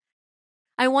again.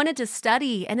 I wanted to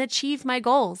study and achieve my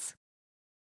goals.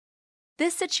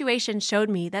 This situation showed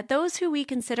me that those who we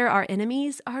consider our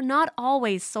enemies are not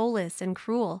always soulless and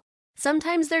cruel.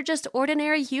 Sometimes they're just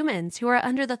ordinary humans who are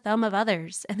under the thumb of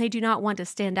others, and they do not want to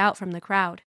stand out from the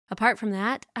crowd. Apart from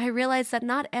that, I realized that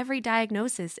not every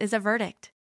diagnosis is a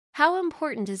verdict. How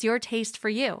important is your taste for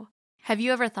you? Have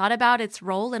you ever thought about its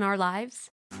role in our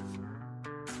lives?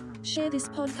 Share this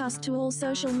podcast to all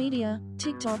social media,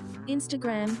 TikTok,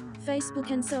 Instagram, Facebook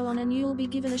and so on, and you'll be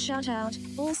given a shout out.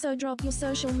 Also drop your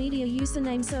social media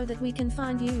username so that we can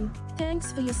find you.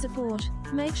 Thanks for your support.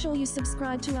 Make sure you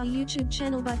subscribe to our YouTube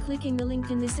channel by clicking the link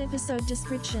in this episode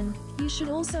description. You should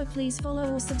also please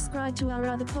follow or subscribe to our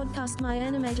other podcast, My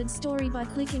Animated Story, by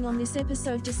clicking on this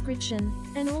episode description.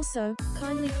 And also,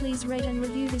 kindly please rate and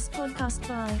review this podcast.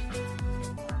 Bye.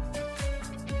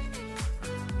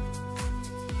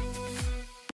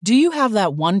 Do you have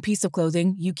that one piece of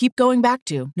clothing you keep going back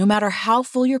to, no matter how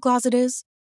full your closet is?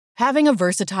 Having a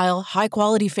versatile,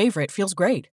 high-quality favorite feels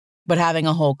great, but having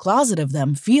a whole closet of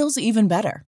them feels even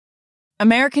better.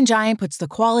 American Giant puts the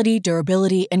quality,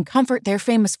 durability, and comfort they're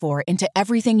famous for into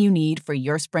everything you need for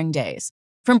your spring days.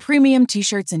 From premium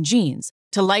t-shirts and jeans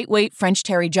to lightweight French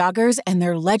terry joggers and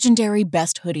their legendary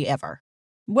best hoodie ever.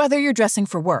 Whether you're dressing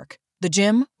for work, the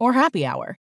gym, or happy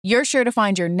hour, you're sure to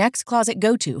find your next closet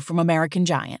go-to from American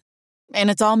Giant. And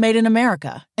it's all made in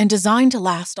America and designed to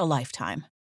last a lifetime.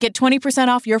 Get 20%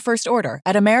 off your first order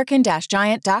at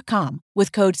american-giant.com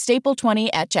with code STAPLE20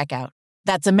 at checkout.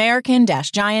 That's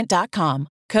american-giant.com,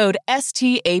 code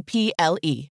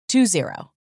STAPLE20.